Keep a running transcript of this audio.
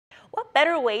what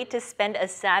better way to spend a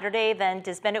Saturday than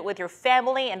to spend it with your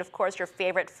family and of course your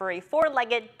favorite furry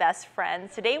four-legged best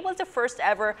friends. Today was the first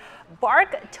ever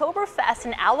Barktoberfest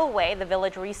in Alloway. The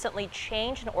village recently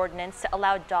changed an ordinance to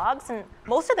allow dogs in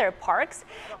most of their parks.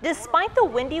 Despite the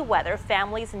windy weather,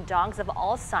 families and dogs of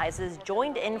all sizes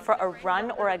joined in for a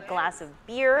run or a glass of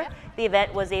beer. The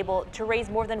event was able to raise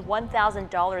more than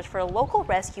 $1,000 for local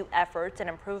rescue efforts and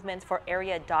improvements for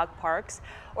area dog parks.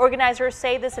 Organizers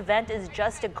say this event is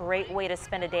just a great way to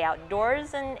spend a day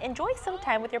outdoors and enjoy some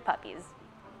time with your puppies.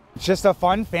 It's just a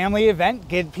fun family event,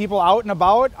 get people out and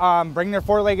about, bring their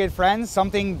four-legged friends,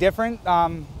 something different,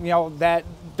 that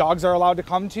dogs are allowed to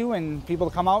come to, and people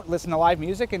to come out, listen to live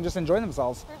music, and just enjoy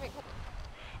themselves. Perfect.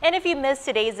 And if you missed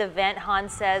today's event,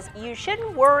 Hans says you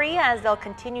shouldn't worry as they'll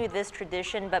continue this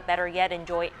tradition, but better yet,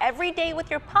 enjoy every day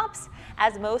with your pups,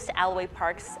 as most Alloway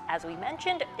parks, as we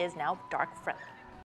mentioned, is now dog friendly.